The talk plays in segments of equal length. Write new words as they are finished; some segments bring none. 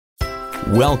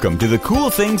Welcome to the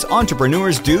Cool Things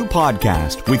Entrepreneurs Do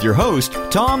podcast with your host,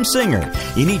 Tom Singer.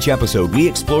 In each episode, we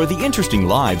explore the interesting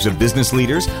lives of business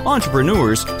leaders,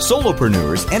 entrepreneurs,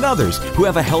 solopreneurs, and others who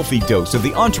have a healthy dose of the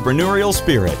entrepreneurial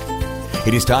spirit.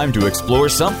 It is time to explore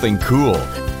something cool.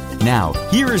 Now,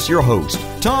 here is your host,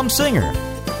 Tom Singer.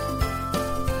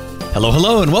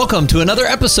 Hello, and welcome to another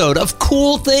episode of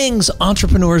Cool Things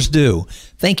Entrepreneurs Do.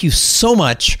 Thank you so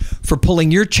much for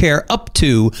pulling your chair up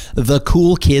to the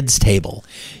cool kids table.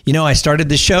 You know, I started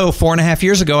this show 4.5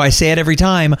 years ago. I say it every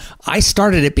time. I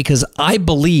started it because I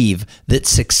believe that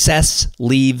success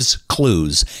leaves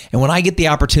clues. And when I get the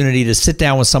opportunity to sit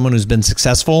down with someone who's been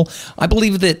successful, I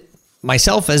believe that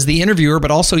myself as the interviewer, but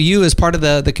also you as part of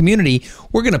the community,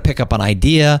 we're going to pick up an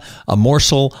idea, a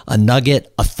morsel, a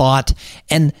nugget, a thought,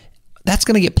 and that's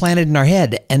going to get planted in our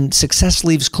head, and success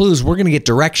leaves clues. We're going to get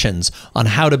directions on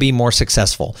how to be more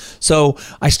successful. So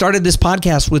I started this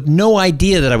podcast with no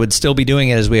idea that I would still be doing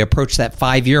it as we approach that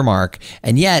 5-year mark.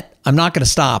 And yet I'm not going to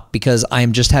stop because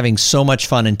I'm just having so much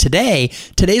fun. And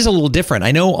today's a little different.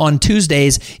 I know on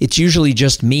Tuesdays, it's usually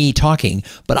just me talking,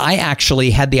 but I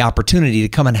actually had the opportunity to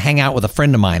come and hang out with a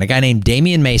friend of mine, a guy named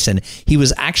Damian Mason. He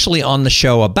was actually on the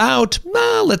show about,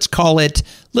 let's call it a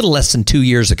little less than 2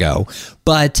 years ago.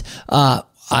 But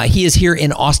he is here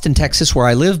in Austin, Texas, where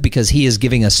I live, because he is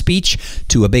giving a speech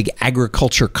to a big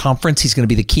agriculture conference. He's going to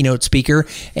be the keynote speaker.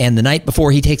 And the night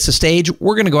before he takes the stage,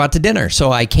 we're going to go out to dinner.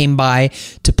 So I came by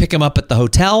to pick him up at the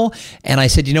hotel. And I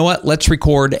said, you know what? Let's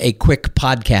record a quick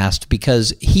podcast,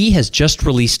 because he has just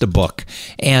released a book.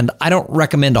 And I don't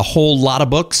recommend a whole lot of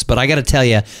books, but I got to tell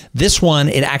you, this one,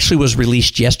 it actually was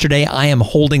released yesterday. I am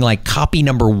holding like copy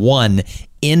number 1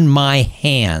 in my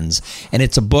hands. And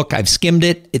it's a book, I've skimmed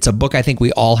it. It's a book I think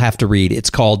we all have to read. It's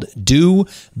called Do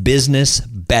Business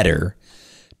Better: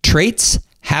 Traits,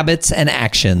 Habits, and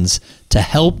Actions to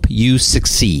Help You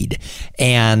Succeed.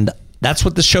 And that's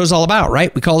what the show's all about,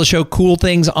 right? We call the show Cool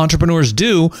Things Entrepreneurs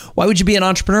Do. Why would you be an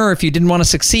entrepreneur if you didn't want to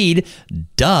succeed?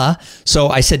 Duh. So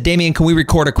I said, Damian, can we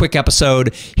record a quick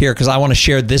episode here? Because I want to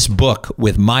share this book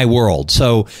with my world.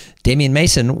 So Damian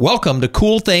Mason, welcome to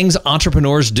Cool Things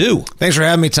Entrepreneurs Do. Thanks for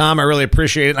having me, Tom. I really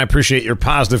appreciate it, and I appreciate your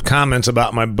positive comments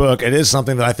about my book. It is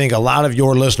something that I think a lot of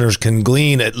your listeners can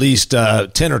glean at least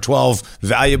 10 or 12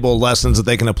 valuable lessons that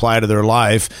they can apply to their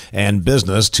life and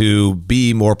business to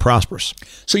be more prosperous.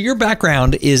 So your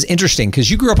background is interesting because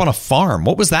you grew up on a farm.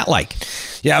 What was that like?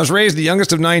 Yeah, I was raised the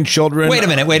youngest of 9 children. Wait a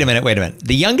minute.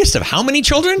 The youngest of how many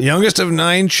children? Youngest of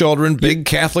 9 children, big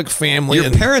Catholic family.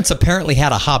 Your parents apparently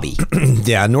had a hobby.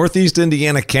 Yeah, Northeast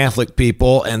Indiana Catholic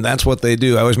people, and that's what they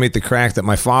do. I always make the crack that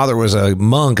my father was a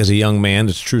monk as a young man.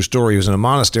 It's a true story. He was in a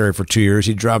monastery for 2 years.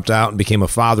 He dropped out and became a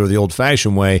father the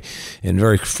old-fashioned way in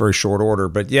very short order.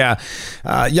 But yeah,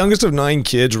 youngest of 9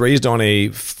 kids, raised on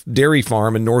a dairy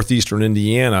farm in northeastern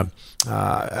Indiana.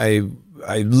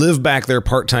 I live back there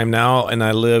part-time now, and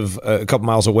I live a couple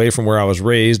miles away from where I was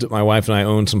raised. My wife and I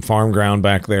own some farm ground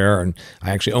back there, and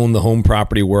I actually own the home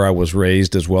property where I was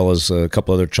raised, as well as a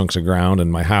couple other chunks of ground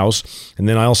and my house. And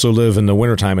then I also live in the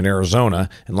wintertime in Arizona,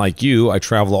 and like you, I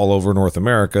travel all over North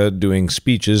America doing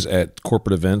speeches at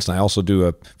corporate events, and I also do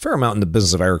a fair amount in the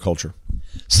business of agriculture.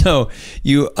 So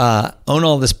you own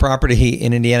all this property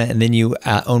in Indiana, and then you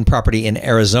own property in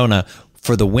Arizona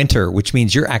for the winter, which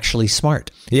means you're actually smart.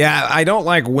 Yeah, I don't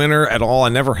like winter at all. I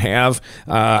never have.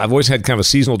 I've always had kind of a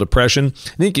seasonal depression.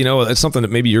 I think, that's something that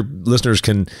maybe your listeners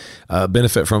can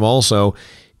benefit from also.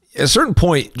 At a certain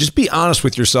point, just be honest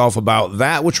with yourself about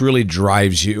that which really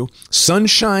drives you.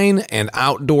 Sunshine and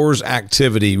outdoors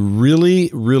activity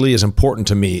really, really is important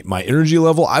to me. My energy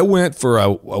level, I went for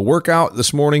a workout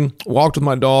this morning, walked with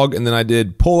my dog, and then I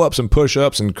did pull-ups and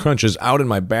push-ups and crunches out in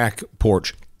my back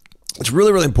porch. It's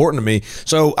really, really important to me.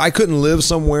 So I couldn't live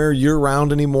somewhere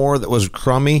year-round anymore that was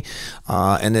crummy.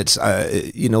 And it's,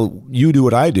 you do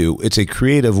what I do. It's a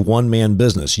creative one-man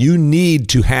business. You need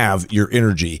to have your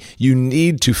energy. You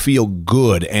need to feel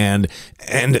good and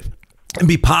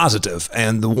be positive.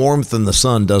 And the warmth and the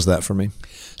sun does that for me.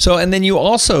 So, and then you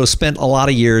also spent a lot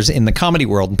of years in the comedy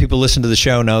world, and people listen to the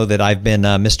show know that I've been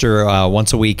Mr.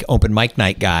 Once a Week open mic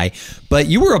night guy, but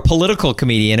you were a political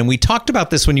comedian, and we talked about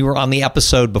this when you were on the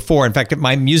episode before. In fact,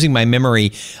 I'm using my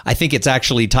memory. I think it's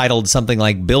actually titled something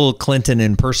like Bill Clinton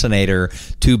Impersonator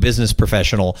to Business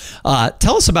Professional.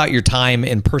 Tell us about your time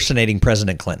impersonating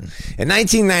President Clinton. In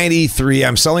 1993,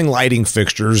 I'm selling lighting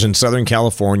fixtures in Southern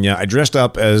California. I dressed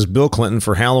up as Bill Clinton Clinton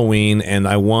for Halloween, and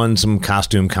I won some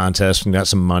costume contests and got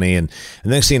some money. And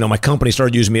the next thing you know, my company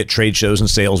started using me at trade shows and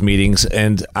sales meetings.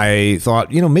 And I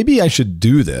thought, maybe I should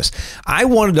do this. I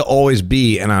wanted to always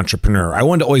be an entrepreneur. I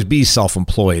wanted to always be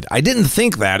self-employed. I didn't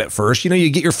think that at first. You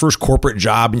get your first corporate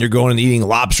job and you're going and eating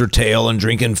lobster tail and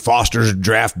drinking Foster's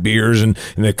draft beers and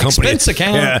the company expense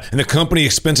account. Yeah, and the company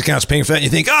expense account's paying for that. And you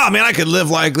think, oh man, I could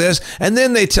live like this. And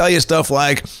then they tell you stuff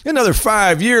like, another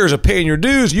 5 years of paying your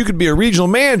dues, you could be a regional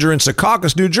manager in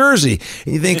Secaucus, New Jersey.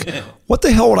 And you think, what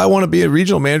the hell would I want to be a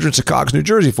regional manager in Secaucus, New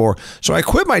Jersey for? So I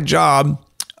quit my job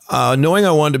knowing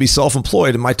I wanted to be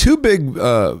self-employed. And my two big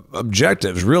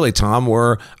objectives really, Tom,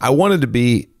 were I wanted to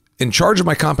be in charge of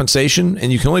my compensation,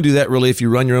 and you can only do that really if you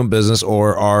run your own business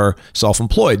or are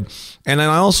self-employed. And then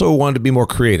I also wanted to be more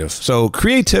creative. So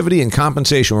creativity and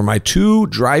compensation were my two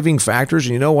driving factors.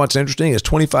 And what's interesting is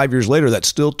 25 years later, that's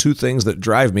still two things that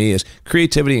drive me is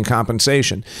creativity and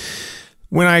compensation.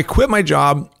 When I quit my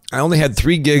job, I only had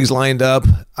 3 gigs lined up.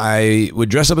 I would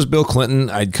dress up as Bill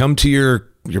Clinton. I'd come to your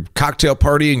cocktail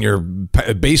party in your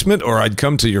basement, or I'd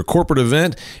come to your corporate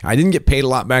event. I didn't get paid a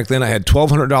lot back then. I had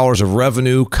 $1,200 of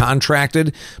revenue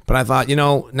contracted, but I thought,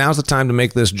 now's the time to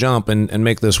make this jump and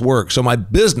make this work. So my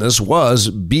business was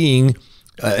being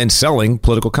and selling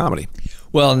political comedy.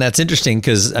 Well, and that's interesting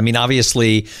because,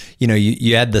 obviously,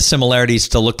 you had the similarities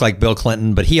to look like Bill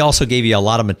Clinton, but he also gave you a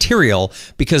lot of material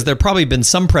because there probably been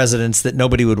some presidents that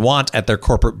nobody would want at their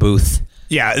corporate booth.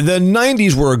 Yeah, the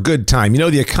 90s were a good time.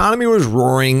 The economy was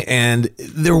roaring and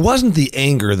there wasn't the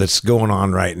anger that's going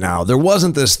on right now. There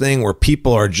wasn't this thing where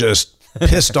people are just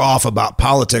pissed off about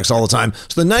politics all the time.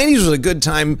 So the 90s was a good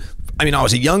time. I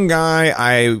was a young guy.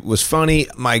 I was funny.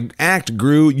 My act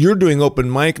grew. You're doing open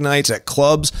mic nights at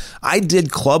clubs. I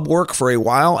did club work for a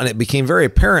while, and it became very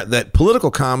apparent that political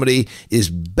comedy is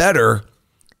better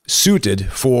suited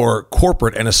for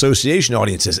corporate and association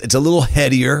audiences. It's a little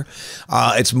headier.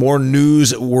 It's more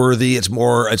newsworthy. It's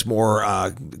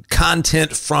more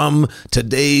content from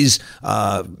today's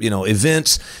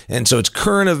events, and so it's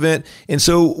current event. And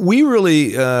so we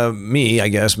really, I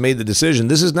guess, made the decision.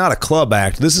 This is not a club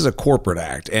act. This is a corporate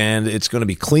act, and it's going to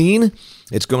be clean.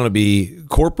 It's going to be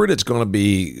corporate. It's going to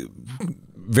be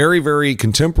very, very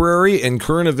contemporary and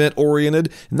current event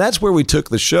oriented. And that's where we took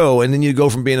the show. And then you go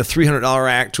from being a $300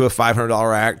 act to a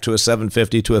 $500 act to a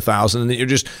 $750 to $1,000. And then you're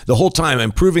just the whole time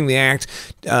improving the act.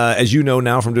 As you know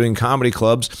now from doing comedy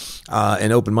clubs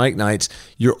and open mic nights,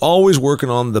 you're always working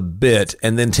on the bit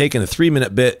and then taking a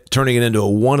 3-minute bit, turning it into a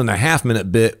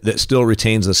 1.5-minute bit that still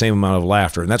retains the same amount of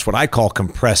laughter. And that's what I call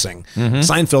compressing. Mm-hmm.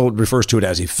 Seinfeld refers to it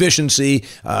as efficiency.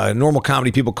 Normal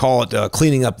comedy people call it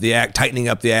cleaning up the act, tightening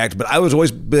up the act. But I was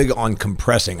always big on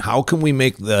compressing. How can we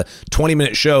make the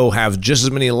 20-minute show have just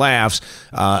as many laughs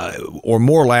or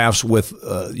more laughs with,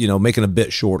 making a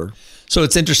bit shorter? So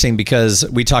it's interesting because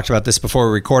we talked about this before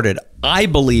we recorded. I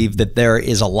believe that there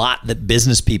is a lot that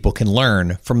business people can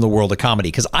learn from the world of comedy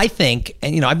because I think,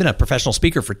 and I've been a professional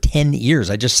speaker for 10 years.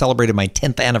 I just celebrated my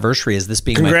 10th anniversary as this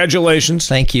being Congratulations.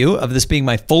 Thank you. Of this being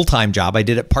my full-time job. I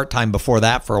did it part-time before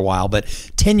that for a while, but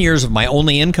 10 years of my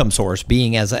only income source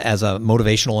being as a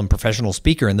motivational and professional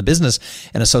speaker in the business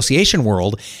and association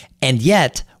world. And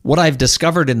yet, what I've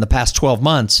discovered in the past 12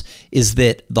 months is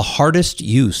that the hardest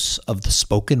use of the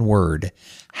spoken word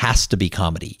has to be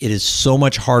comedy. It is so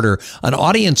much harder. An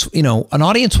audience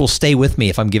will stay with me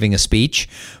if I'm giving a speech,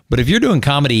 but if you're doing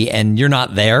comedy and you're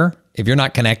not there, if you're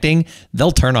not connecting,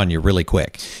 they'll turn on you really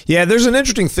quick. Yeah, there's an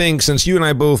interesting thing since you and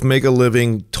I both make a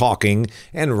living talking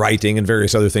and writing and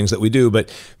various other things that we do,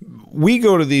 but we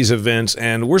go to these events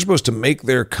and we're supposed to make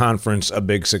their conference a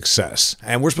big success.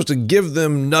 And we're supposed to give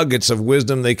them nuggets of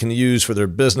wisdom they can use for their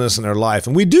business and their life.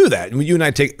 And we do that. And you and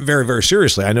I take it very, very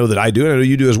seriously. I know that I do, and I know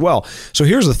you do as well. So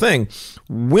here's the thing.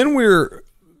 When we're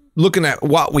looking at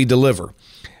what we deliver,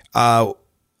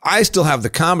 I still have the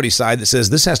comedy side that says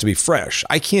this has to be fresh.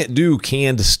 I can't do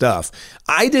canned stuff.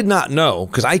 I did not know,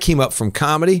 because I came up from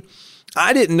comedy,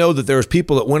 I didn't know that there was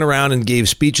people that went around and gave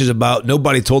speeches about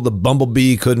nobody told the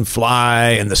bumblebee couldn't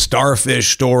fly and the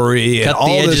starfish story. Cut and all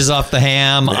the edges off the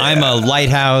ham. Yeah. I'm a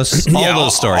lighthouse. All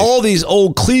those stories. All these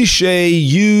old cliche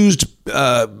used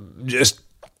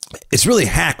it's really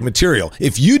hack material.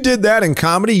 If you did that in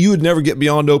comedy, you would never get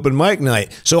beyond open mic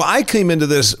night. So I came into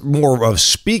this more of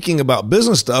speaking about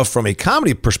business stuff from a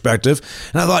comedy perspective.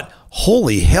 And I thought,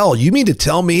 holy hell, you mean to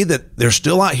tell me that they're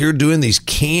still out here doing these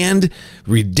canned,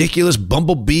 ridiculous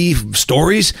bumblebee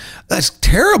stories? That's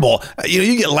terrible.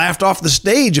 You get laughed off the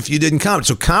stage if you didn't comedy.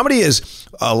 So comedy is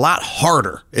a lot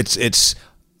harder. It's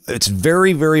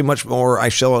very, very much more,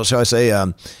 shall I say,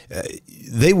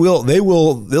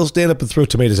 they'll stand up and throw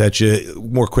tomatoes at you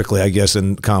more quickly, I guess,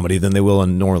 in comedy than they will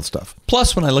in normal stuff.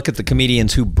 Plus, when I look at the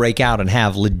comedians who break out and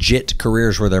have legit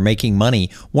careers where they're making money,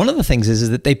 one of the things is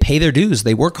that they pay their dues.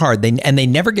 They work hard, and they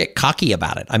never get cocky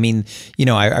about it. I mean,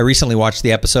 I recently watched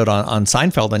the episode on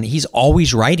Seinfeld, and he's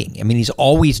always writing. I mean, he's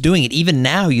always doing it. Even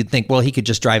now, you'd think, well, he could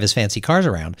just drive his fancy cars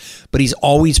around, but he's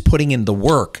always putting in the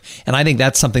work. And I think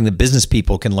that's something that business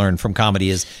people can learn from comedy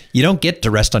is you don't get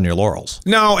to rest on your laurels.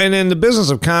 No, and in the business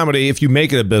of comedy, if you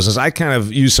make it a business, I kind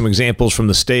of use some examples from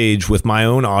the stage with my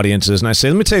own audiences, and I say,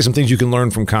 let me tell you some things you can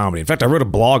learn from comedy. In fact, I wrote a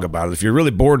blog about it. If you're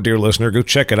really bored, dear listener, go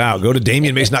check it out. Go to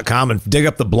DamianMason.com and dig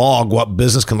up the blog, What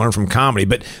Business Can Learn from Comedy.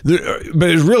 But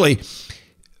it's really,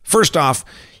 first off,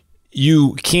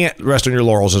 you can't rest on your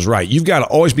laurels is right. You've got to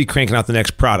always be cranking out the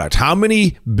next product. How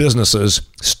many businesses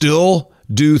still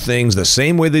do things the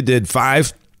same way they did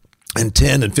 5 and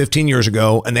 10 and 15 years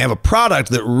ago, and they have a product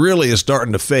that really is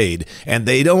starting to fade, and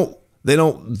they don't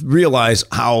realize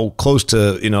how close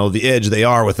to the edge they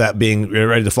are with that being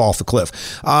ready to fall off the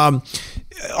cliff.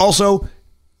 Also,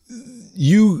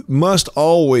 you must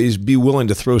always be willing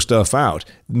to throw stuff out.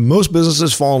 Most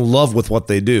businesses fall in love with what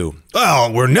they do. Oh,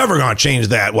 we're never going to change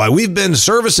that. Why? We've been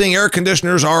servicing air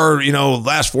conditioners our,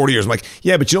 last 40 years. I'm like,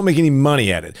 yeah, but you don't make any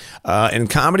money at it. In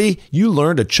comedy, you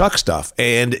learn to chuck stuff,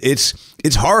 and it's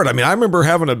hard. I mean, I remember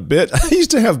having a bit. I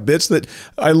used to have bits that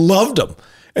I loved them.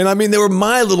 And I mean, they were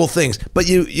my little things. But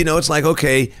it's like,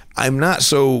 okay, I'm not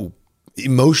so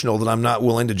emotional that I'm not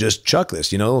willing to just chuck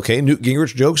this. Okay, Newt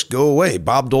Gingrich jokes go away.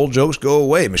 Bob Dole jokes go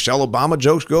away. Michelle Obama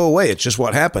jokes go away. It's just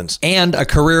what happens. And a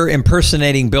career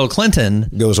impersonating Bill Clinton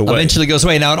eventually goes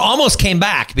away. Now, it almost came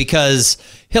back because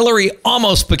Hillary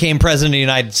almost became president of the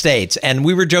United States. And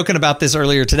we were joking about this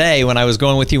earlier today when I was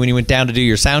going with you when you went down to do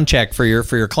your sound check for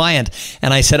your client.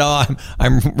 And I said, I'm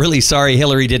really sorry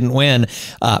Hillary didn't win.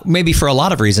 Maybe for a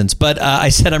lot of reasons. But I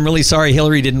said, I'm really sorry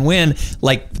Hillary didn't win.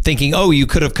 Like thinking, you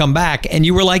could have come back. And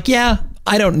you were like, yeah,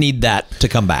 I don't need that to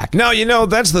come back. No,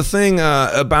 that's the thing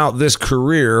about this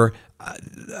career.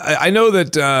 I know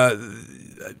that,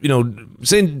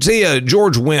 say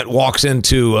George Wendt walks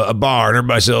into a bar and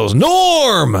everybody says,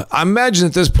 Norm! I imagine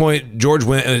at this point, George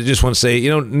Wendt just wants to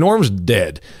say, Norm's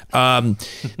dead.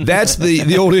 That's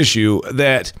the old issue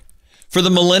that... For the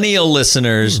millennial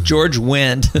listeners, George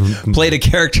Wendt played a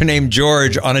character named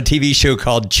George on a TV show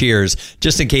called Cheers,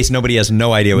 just in case nobody has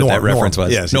no idea what that reference was.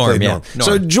 Yes, Norm.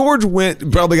 So George Wendt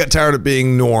probably got tired of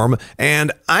being Norm,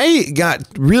 and I got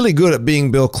really good at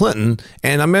being Bill Clinton,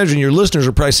 and I imagine your listeners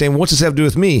are probably saying, what's this have to do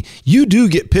with me? You do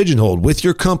get pigeonholed with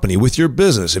your company, with your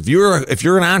business. If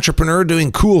you're an entrepreneur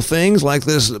doing cool things like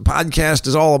this podcast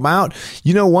is all about,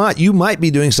 you know what? You might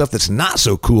be doing stuff that's not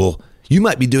so cool. You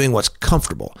might be doing what's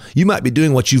comfortable. You might be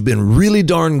doing what you've been really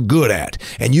darn good at.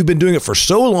 And you've been doing it for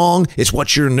so long, it's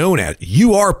what you're known at.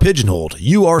 You are pigeonholed.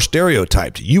 You are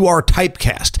stereotyped. You are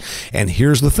typecast. And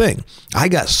here's the thing. I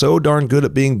got so darn good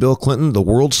at being Bill Clinton. The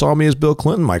world saw me as Bill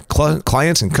Clinton. My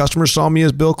clients and customers saw me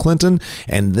as Bill Clinton.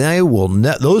 And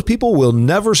those people will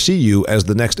never see you as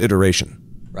the next iteration.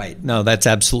 Right. No, that's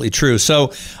absolutely true.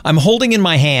 So I'm holding in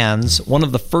my hands one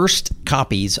of the first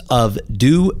copies of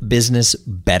Do Business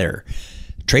Better: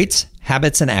 Traits,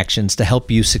 Habits, and Actions to Help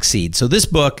You Succeed. So this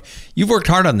book, you've worked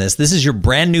hard on this. This is your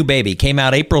brand new baby. Came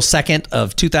out April 2nd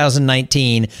of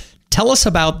 2019. Tell us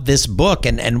about this book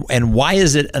and why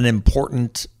is it an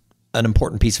important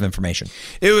piece of information?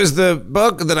 It was the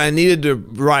book that I needed to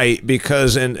write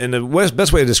because, and the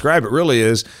best way to describe it really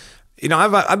is,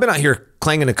 I've been out here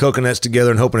clanging the coconuts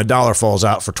together and hoping a dollar falls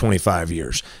out for 25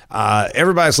 years.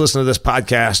 Everybody that's listening to this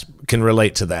podcast can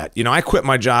relate to that. I quit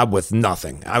my job with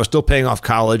nothing. I was still paying off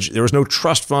college. There was no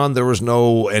trust fund. There was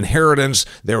no inheritance.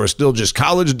 There was still just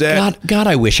college debt. God,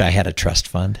 I wish I had a trust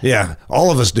fund. Yeah, all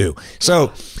of us do.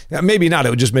 So maybe not. It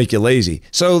would just make you lazy.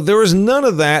 So there was none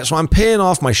of that. So I'm paying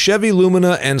off my Chevy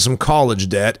Lumina and some college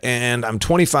debt. And I'm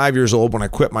 25 years old when I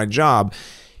quit my job.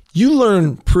 You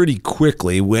learn pretty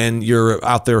quickly when you're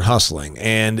out there hustling,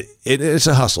 and it's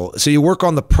a hustle. So you work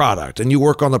on the product and you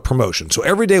work on the promotion. So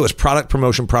every day was product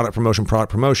promotion, product promotion,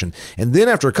 product promotion. And then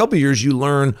after a couple of years, you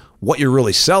learn what you're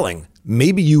really selling.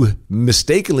 Maybe you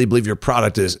mistakenly believe your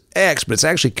product is X, but it's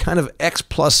actually kind of X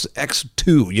plus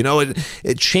X2.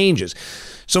 It changes.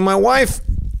 So my wife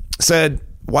said,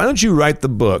 why don't you write the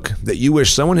book that you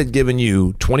wish someone had given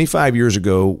you 25 years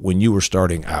ago when you were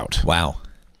starting out? Wow.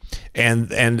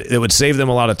 And it would save them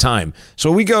a lot of time.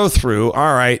 So we go through,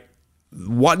 all right,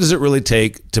 what does it really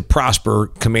take to prosper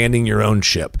commanding your own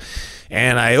ship?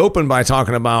 And I open by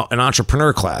talking about an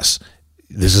entrepreneur class.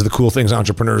 This is the cool things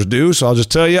entrepreneurs do. So I'll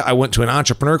just tell you, I went to an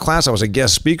entrepreneur class. I was a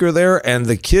guest speaker there, and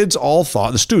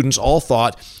the students all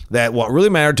thought that what really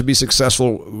mattered to be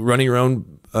successful running your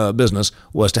own business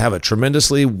was to have a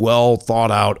tremendously well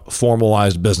thought out,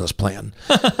 formalized business plan.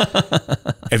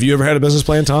 Have you ever had a business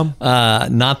plan, Tom?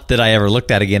 Not that I ever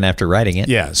looked at again after writing it.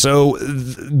 Yeah. So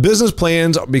business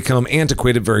plans become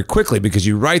antiquated very quickly because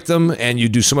you write them and you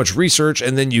do so much research,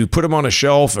 and then you put them on a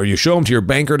shelf or you show them to your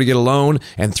banker to get a loan.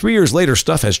 And 3 years later,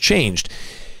 stuff has changed.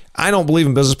 I don't believe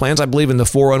in business plans. I believe in the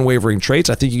 4 unwavering traits.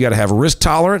 I think you got to have risk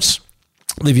tolerance.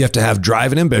 I believe you have to have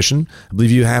drive and ambition. I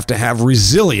believe you have to have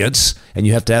resilience, and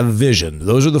you have to have vision.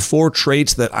 Those are the 4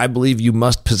 traits that I believe you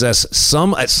must possess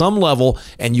at some level,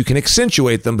 and you can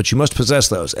accentuate them, but you must possess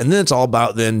those. And then it's all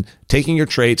about then taking your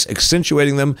traits,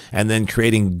 accentuating them, and then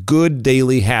creating good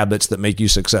daily habits that make you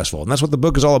successful. And that's what the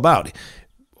book is all about.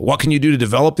 What can you do to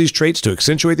develop these traits, to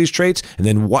accentuate these traits, and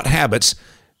then what habits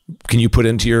can you put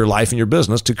into your life and your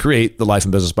business to create the life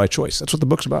and business by choice? That's what the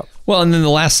book's about. Well, and then the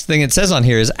last thing it says on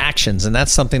here is actions. And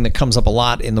that's something that comes up a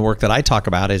lot in the work that I talk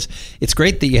about. Is it's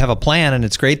great that you have a plan, and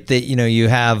it's great that you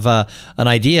have an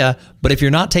idea, but if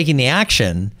you're not taking the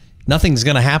action, nothing's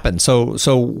going to happen.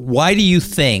 So why do you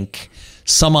think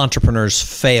some entrepreneurs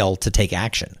fail to take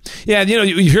action? Yeah,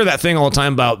 you hear that thing all the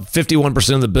time about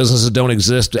 51% of the businesses don't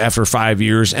exist after 5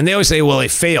 years. And they always say, well, they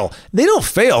fail. They don't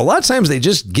fail. A lot of times they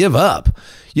just give up.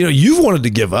 You've wanted to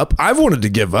give up. I've wanted to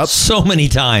give up so many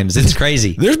times. It's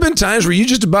crazy. There's been times where you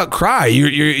just about cry.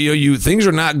 You things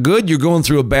are not good. You're going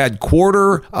through a bad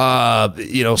quarter.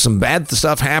 Some bad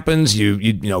stuff happens.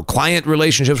 Client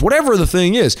relationships, whatever the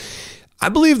thing is. I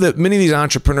believe that many of these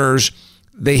entrepreneurs,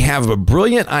 they have a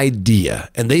brilliant idea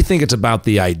and they think it's about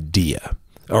the idea,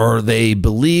 or they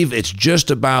believe it's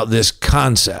just about this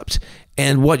concept.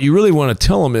 And what you really want to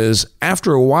tell them is,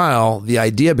 after a while, the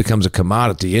idea becomes a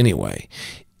commodity anyway.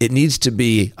 It needs to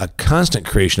be a constant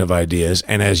creation of ideas.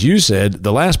 And as you said,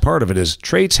 the last part of it is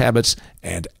traits, habits,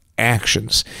 and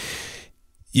actions.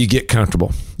 You get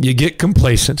comfortable. You get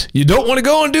complacent. You don't want to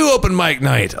go and do open mic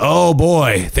night. Oh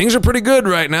boy, things are pretty good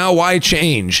right now. Why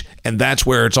change? And that's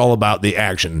where it's all about the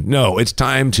action. No, it's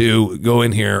time to go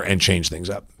in here and change things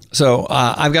up. So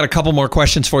I've got a couple more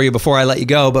questions for you before I let you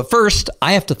go. But first,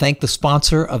 I have to thank the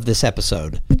sponsor of this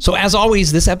episode. So as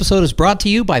always, this episode is brought to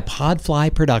you by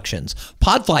Podfly Productions.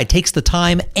 Podfly takes the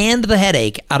time and the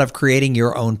headache out of creating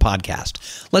your own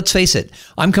podcast. Let's face it,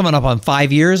 I'm coming up on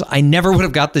 5 years. I never would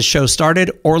have got this show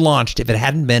started or launched if it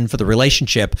hadn't been for the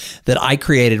relationship that I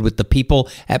created with the people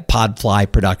at Podfly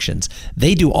Productions.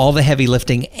 They do all the heavy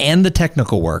lifting and the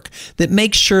technical work that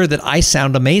makes sure that I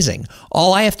sound amazing.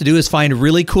 All I have to do is find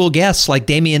really cool guests like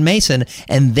Damian Mason,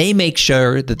 and they make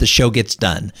sure that the show gets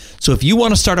done. So if you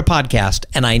want to start a podcast,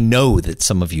 and I know that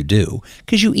some of you do,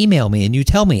 because you email me and you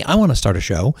tell me, I want to start a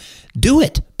show, do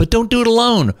it, but don't do it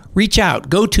alone. Reach out.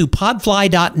 Go to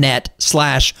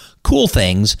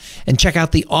podfly.net/coolthings and check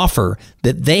out the offer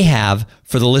that they have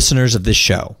for the listeners of this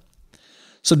show.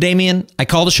 So Damian, I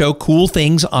call the show Cool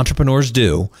Things Entrepreneurs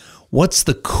Do. What's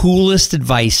the coolest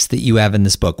advice that you have in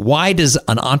this book? Why does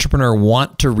an entrepreneur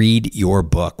want to read your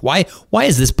book? Why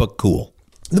is this book cool?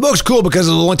 The book's cool because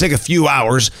it'll only take a few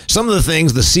hours. Some of the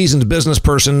things the seasoned business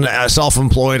person,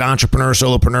 self-employed entrepreneur,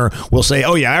 solopreneur will say,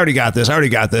 oh yeah, I already got this.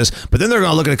 But then they're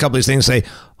going to look at a couple of these things and say,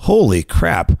 holy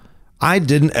crap, I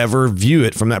didn't ever view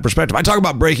it from that perspective. I talk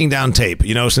about breaking down tape.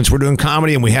 Since we're doing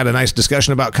comedy and we had a nice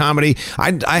discussion about comedy,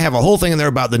 I have a whole thing in there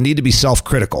about the need to be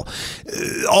self-critical.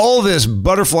 All this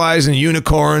butterflies and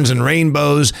unicorns and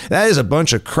rainbows, that is a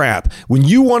bunch of crap. When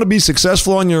you want to be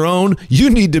successful on your own,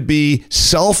 you need to be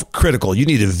self-critical. You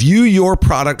need to view your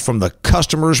product from the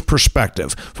customer's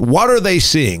perspective. What are they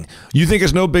seeing? You think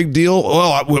it's no big deal?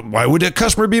 Well, why would a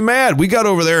customer be mad? We got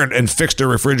over there and fixed a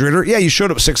refrigerator. Yeah, you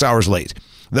showed up 6 hours late.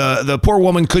 The poor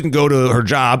woman couldn't go to her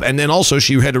job, and then also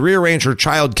she had to rearrange her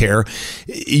child care.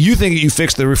 You think you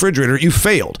fixed the refrigerator, you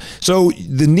failed. So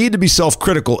the need to be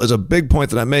self-critical is a big point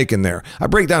that I make in there. I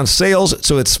break down sales,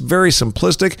 so it's very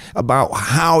simplistic about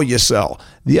how you sell.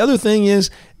 The other thing is,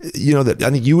 that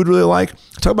I think you would really like,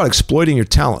 talk about exploiting your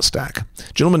talent stack.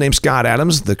 A gentleman named Scott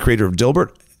Adams, the creator of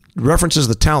Dilbert, references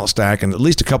the talent stack in at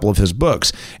least a couple of his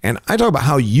books. And I talk about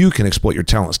how you can exploit your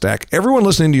talent stack. Everyone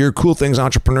listening to your Cool Things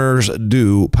Entrepreneurs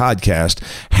Do podcast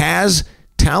has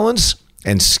talents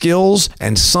and skills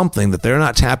and something that they're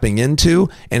not tapping into.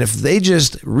 And if they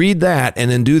just read that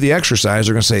and then do the exercise,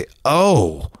 they're going to say,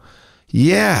 oh,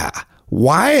 yeah,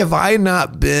 why have I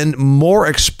not been more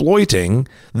exploiting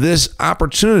this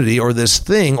opportunity or this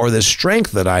thing or this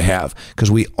strength that I have?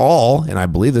 Because we all, and I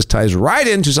believe this ties right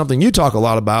into something you talk a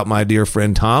lot about, my dear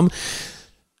friend Tom,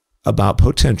 about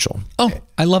potential. Oh,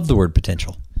 I love the word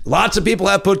potential. Lots of people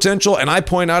have potential, and I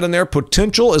point out in there,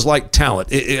 potential is like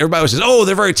talent. Everybody says, oh,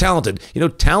 they're very talented.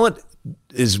 Talent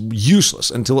is useless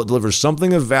until it delivers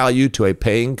something of value to a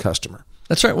paying customer.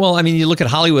 That's right. Well, I mean, you look at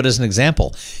Hollywood as an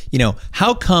example.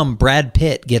 How come Brad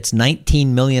Pitt gets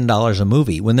 $19 million a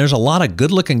movie when there's a lot of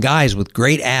good-looking guys with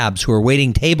great abs who are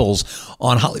waiting tables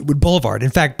on Hollywood Boulevard?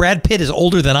 In fact, Brad Pitt is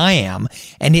older than I am,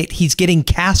 and he's getting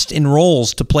cast in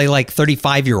roles to play like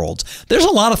 35-year-olds. There's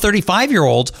a lot of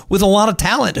 35-year-olds with a lot of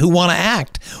talent who want to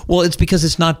act. Well, it's because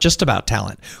it's not just about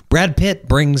talent. Brad Pitt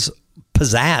brings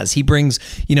pizzazz. He brings,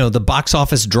 the box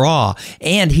office draw,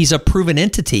 and he's a proven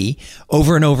entity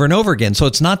over and over and over again. So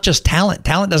it's not just talent.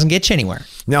 Talent doesn't get you anywhere.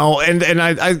 No, and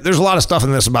I there's a lot of stuff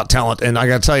in this about talent, and I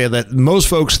got to tell you that most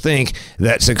folks think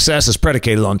that success is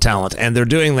predicated on talent, and they're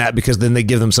doing that because then they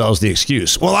give themselves the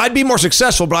excuse. Well, I'd be more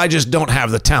successful, but I just don't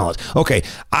have the talent. Okay,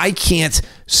 I can't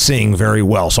sing very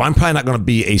well, so I'm probably not going to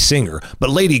be a singer, but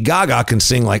Lady Gaga can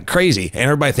sing like crazy, and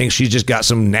everybody thinks she's just got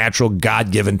some natural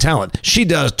God-given talent. She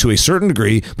does to a certain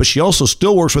degree, but she also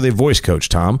still works with a voice coach,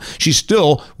 Tom. She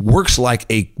still works like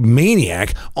a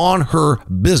maniac on her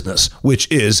business,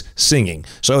 which is singing.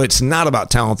 So it's not about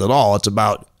talent at all. It's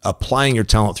about applying your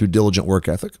talent through diligent work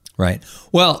ethic. Right.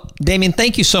 Well, Damien,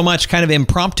 thank you so much. Kind of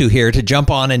impromptu here to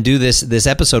jump on and do this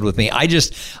episode with me. I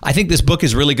think this book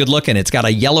is really good looking. It's got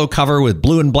a yellow cover with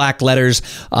blue and black letters.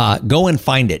 Go and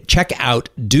find it. Check out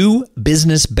Do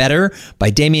Business Better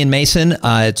by Damien Mason.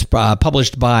 It's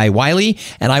published by Wiley.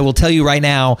 And I will tell you right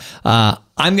now,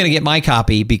 I'm going to get my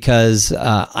copy because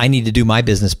I need to do my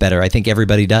business better. I think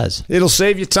everybody does. It'll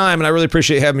save you time, and I really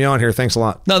appreciate having me on here. Thanks a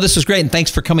lot. No, this was great, and thanks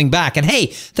for coming back. And hey,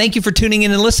 thank you for tuning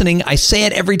in and listening. I say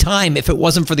it every time. If it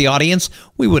wasn't for the audience,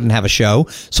 we wouldn't have a show.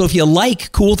 So if you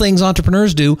like Cool Things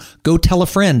Entrepreneurs Do, go tell a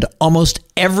friend. Almost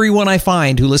everyone I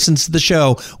find who listens to the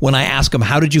show, when I ask them,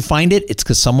 how did you find it? It's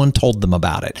because someone told them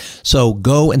about it. So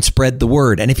go and spread the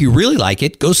word. And if you really like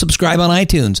it, go subscribe on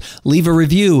iTunes. Leave a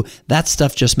review. That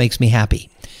stuff just makes me happy.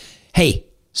 Hey,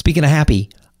 speaking of happy,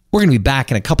 we're going to be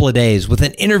back in a couple of days with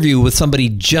an interview with somebody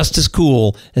just as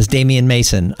cool as Damien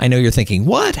Mason. I know you're thinking,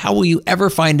 what? How will you ever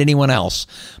find anyone else?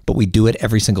 But we do it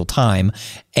every single time.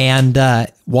 And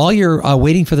while you're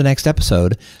waiting for the next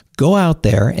episode, go out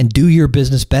there and do your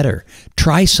business better.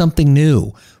 Try something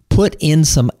new. Put in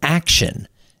some action.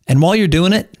 And while you're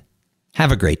doing it,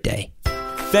 have a great day.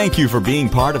 Thank you for being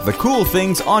part of the Cool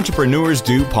Things Entrepreneurs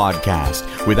Do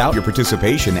podcast. Without your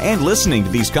participation and listening to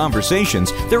these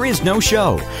conversations, there is no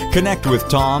show. Connect with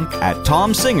Tom at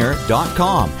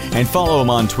tomsinger.com and follow him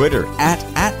on Twitter at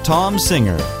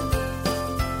 @TomSinger.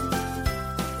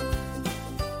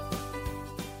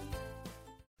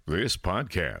 This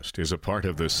podcast is a part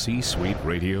of the C-Suite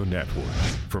Radio Network.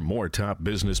 For more top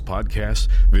business podcasts,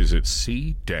 visit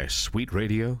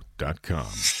c-suiteradio.com.